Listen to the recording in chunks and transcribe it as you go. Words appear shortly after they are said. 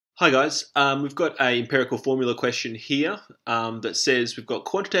Hi guys, we've got an empirical formula question here that says we've got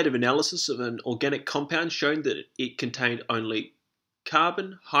quantitative analysis of an organic compound showing that it contained only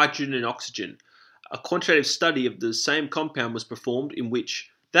carbon, hydrogen and oxygen. A quantitative study of the same compound was performed in which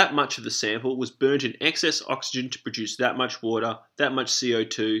that much of the sample was burnt in excess oxygen to produce that much water, that much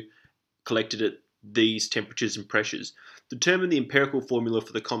CO2 collected at these temperatures and pressures. Determine the empirical formula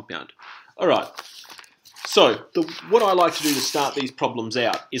for the compound. Alright. So, what I like to do to start these problems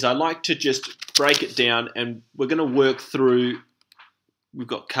out is I like to just break it down, and we're going to work through, we've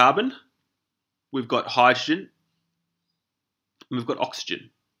got carbon, we've got hydrogen, and we've got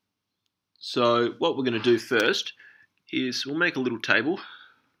oxygen. So what we're going to do first is we'll make a little table.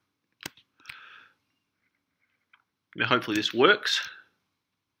 Now hopefully this works.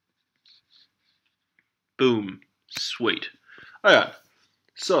 Boom. Sweet. Alright,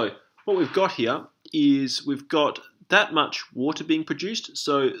 so what we've got here is we've got that much water being produced.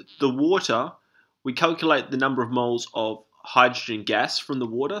 So the water, we calculate the number of moles of hydrogen gas from the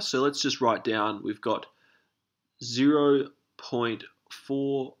water. So let's just write down, we've got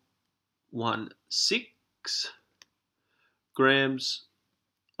 0.416 grams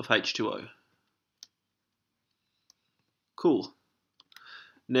of H2O. Cool.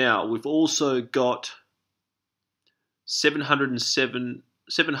 Now we've also got 700.7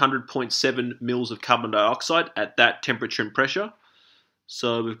 mils of carbon dioxide at that temperature and pressure.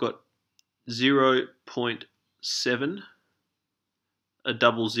 So we've got 0.7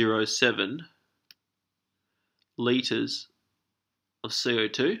 litres of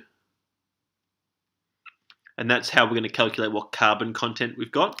CO2. And that's how we're going to calculate what carbon content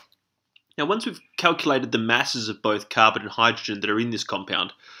we've got. Now once we've calculated the masses of both carbon and hydrogen that are in this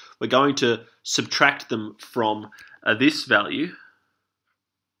compound, we're going to subtract them from this value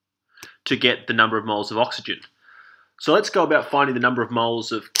to get the number of moles of oxygen. So let's go about finding the number of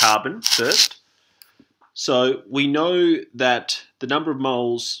moles of carbon first. So we know that the number of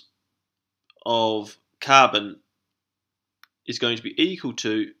moles of carbon is going to be equal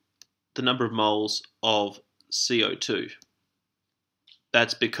to the number of moles of CO2.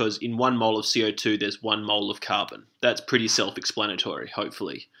 That's because in 1 mole of CO2 there's 1 mole of carbon. That's pretty self-explanatory,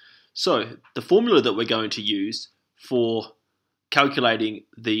 hopefully. So the formula that we're going to use for calculating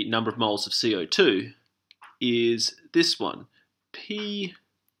the number of moles of CO2 is this one, PV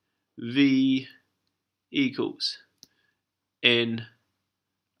equals nRT.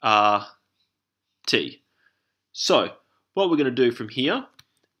 So what we're going to do from here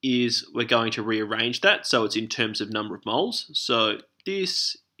is we're going to rearrange that so it's in terms of number of moles. So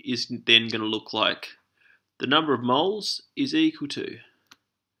this is then going to look like the number of moles is equal to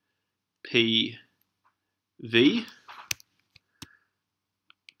PV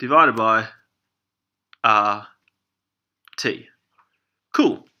divided by RT.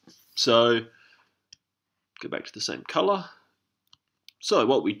 Cool. So go back to the same color. So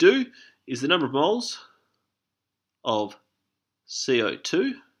what we do is the number of moles of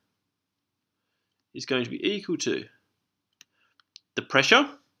CO2 is going to be equal to the pressure,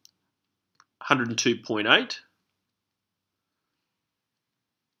 102.8,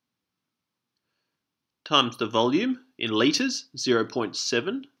 times the volume in litres,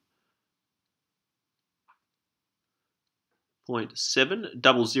 0.7,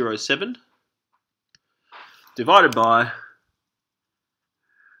 divided by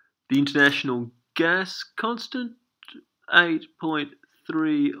the international gas constant,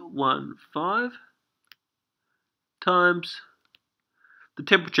 8.315, times the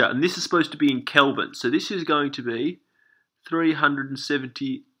temperature, and this is supposed to be in Kelvin, so this is going to be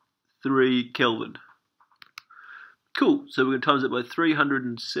 373 Kelvin. Cool, so we're going to times it by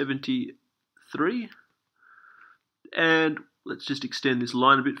 373, and let's just extend this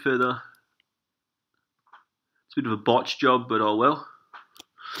line a bit further. It's a bit of a botch job, but oh well.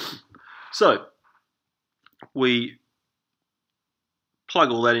 So we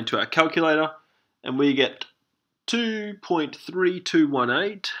plug all that into our calculator, and we get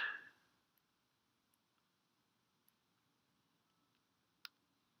 2.3218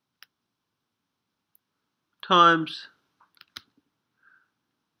 times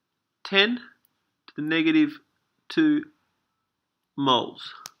 10 to the negative 2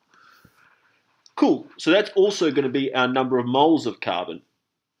 moles. Cool, so that's also going to be our number of moles of carbon.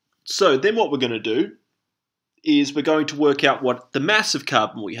 So then what we're going to do is we're going to work out what the mass of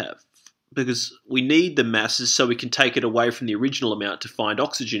carbon we have, because we need the masses so we can take it away from the original amount to find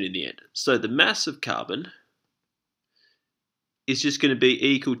oxygen in the end. So the mass of carbon is just going to be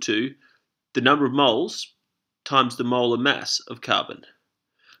equal to the number of moles times the molar mass of carbon.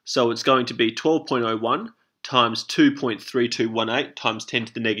 So it's going to be 12.01 times 2.3218 times 10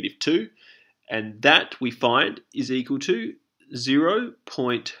 to the negative 2. And that we find is equal to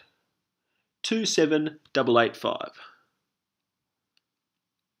 0.27885.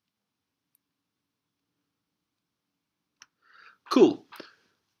 Cool.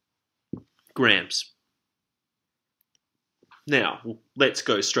 Grams. Now, let's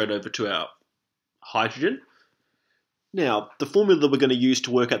go straight over to our hydrogen. Now, the formula that we're going to use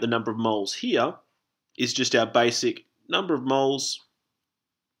to work out the number of moles here is just our basic number of moles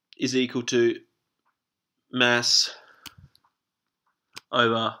is equal to mass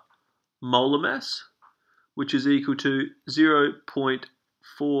over molar mass, which is equal to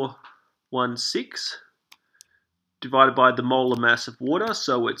 0.416 divided by the molar mass of water,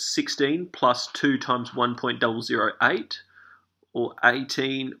 so it's 16 plus 2 times 1.008, or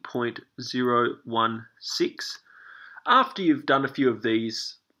 18.016. After you've done a few of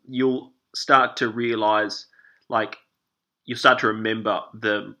these, you'll start to realise, you'll start to remember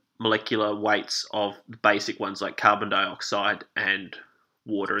the molecular weights of the basic ones like carbon dioxide and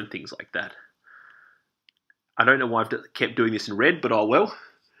water and things like that. I don't know why I've kept doing this in red, but I will.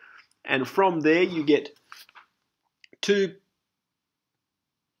 And from there you get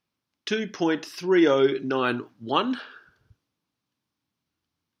 2.3091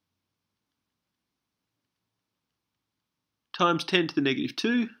 times 10 to the negative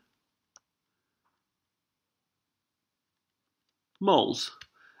 2 moles.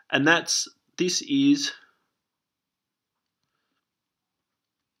 And this is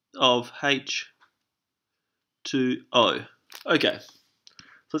of H2O. Okay,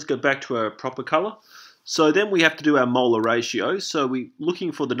 so let's go back to our proper colour. So then we have to do our molar ratio. So we're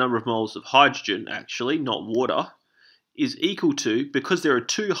looking for the number of moles of hydrogen, actually, not water, is equal to, because there are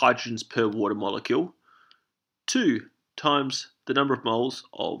 2 hydrogens per water molecule, 2 times the number of moles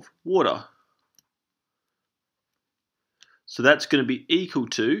of water. So that's going to be equal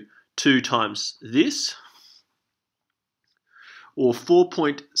to 2 times this, or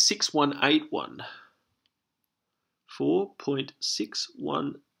 4.6181.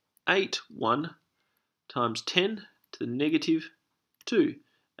 4.6181 times 10 to the negative 2,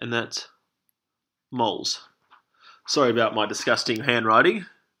 and that's moles. Sorry about my disgusting handwriting.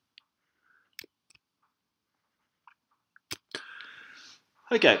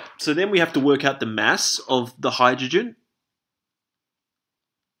 Okay, so then we have to work out the mass of the hydrogen.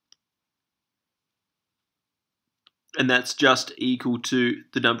 And that's just equal to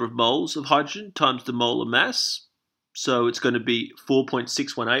the number of moles of hydrogen times the molar mass. So it's going to be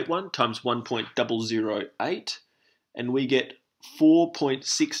 4.6181 times 1.008, and we get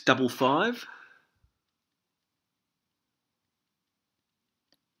 4.655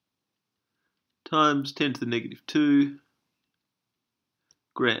 times 10 to the negative 2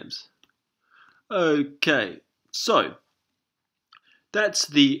 grams. Okay, so that's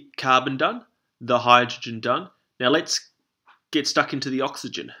the carbon done, the hydrogen done. Now let's get stuck into the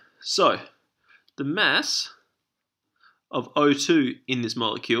oxygen. So the mass of O2 in this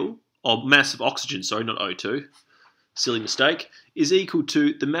molecule, or mass of oxygen, sorry, not O2, silly mistake, is equal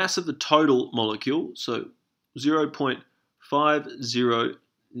to the mass of the total molecule, so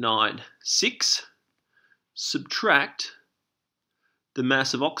 0.5096, subtract the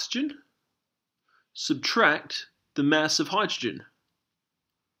mass of oxygen, subtract the mass of hydrogen.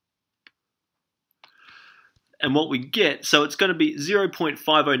 And what we get, so it's going to be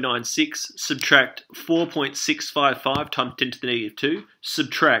 0.5096 subtract 4.655 times 10 to the negative 2,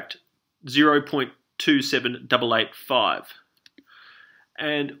 subtract 0.27885.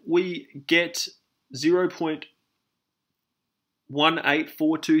 And we get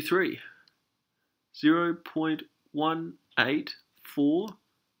 0.18423.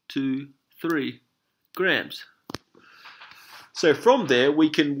 0.18423 grams. So from there, we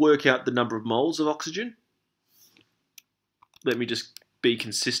can work out the number of moles of oxygen. Let me just be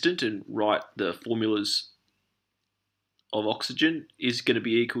consistent and write the formulas of oxygen is going to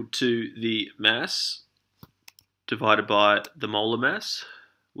be equal to the mass divided by the molar mass,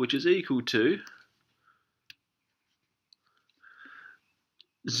 which is equal to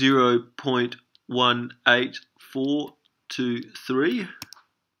 0.18423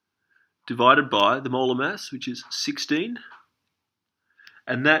 divided by the molar mass, which is 16,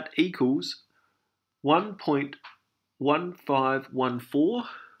 and that equals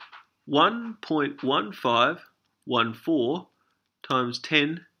 1.1514 times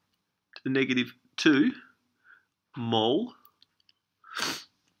 10 to the negative 2 mole.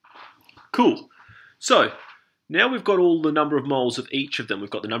 Cool. So now we've got all the number of moles of each of them.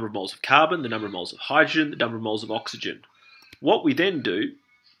 We've got the number of moles of carbon, the number of moles of hydrogen, the number of moles of oxygen. What we then do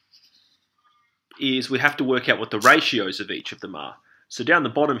is we have to work out what the ratios of each of them are. So down the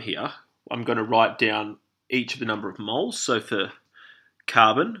bottom here, I'm going to write down each of the number of moles. So for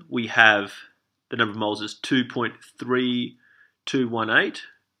carbon, we have the number of moles is 2.3218,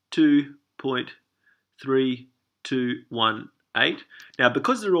 2.3218. Now,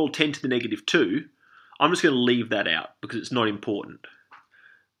 because they're all 10 to the negative 2, I'm just going to leave that out because it's not important.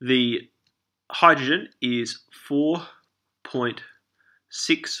 The hydrogen is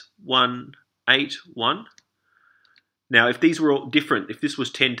 4.6181. Now, if these were all different, if this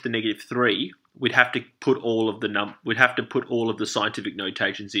was 10 to the negative 3, we'd have to put all of the scientific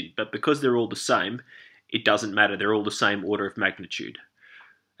notations in. But because they're all the same, it doesn't matter. They're all the same order of magnitude.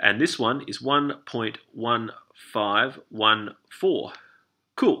 And this one is 1.1514.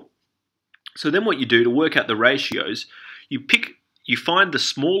 Cool. So then what you do to work out the ratios, you find the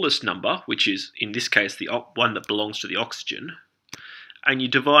smallest number, which is in this case the one that belongs to the oxygen, and you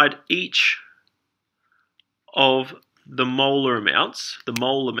divide each of the mole amounts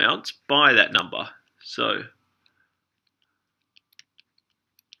by that number. So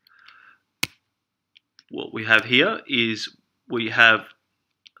what we have here is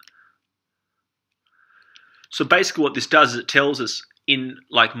so basically what this does is it tells us in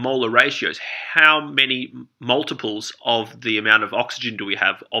like molar ratios how many multiples of the amount of oxygen do we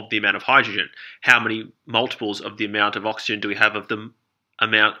have of the amount of hydrogen, how many multiples of the amount of oxygen do we have of the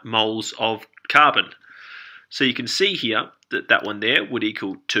amount moles of carbon. So you can see here that that one there would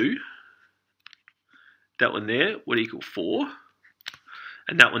equal 2, that one there would equal 4,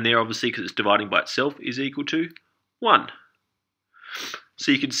 and that one there, obviously because it's dividing by itself, is equal to 1.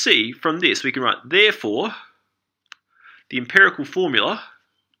 So you can see from this we can write, therefore the empirical formula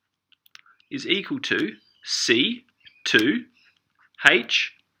is equal to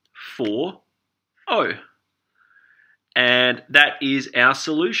C2H4O. And that is our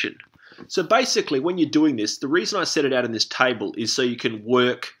solution. So basically, when you're doing this, the reason I set it out in this table is so you can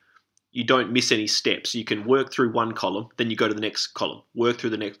work, you don't miss any steps. You can work through one column, then you go to the next column, work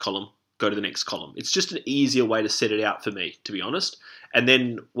through the next column, go to the next column. It's just an easier way to set it out for me, to be honest. And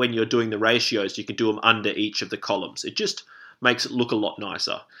then when you're doing the ratios, you can do them under each of the columns. It just makes it look a lot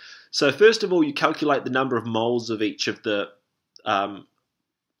nicer. So first of all, you calculate the number of moles of each of the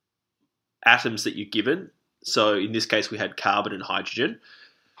atoms that you're given. So in this case, we had carbon and hydrogen.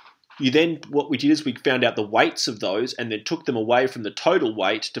 What we did is we found out the weights of those and then took them away from the total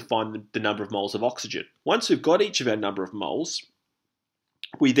weight to find the number of moles of oxygen. Once we've got each of our number of moles,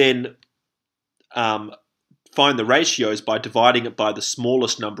 we then find the ratios by dividing it by the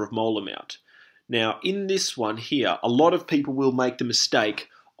smallest number of mole amount. Now, in this one here, a lot of people will make the mistake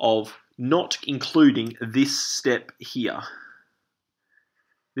of not including this step here.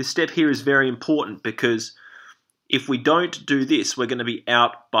 This step here is very important because if we don't do this, we're going to be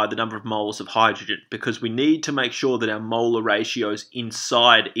out by the number of moles of hydrogen because we need to make sure that our molar ratios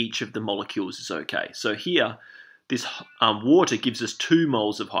inside each of the molecules is okay. So here, this water gives us 2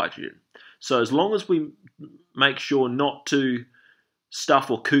 moles of hydrogen. So as long as we make sure not to stuff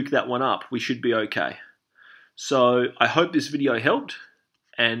or kook that one up, we should be okay. So I hope this video helped,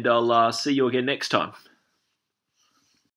 and I'll see you again next time.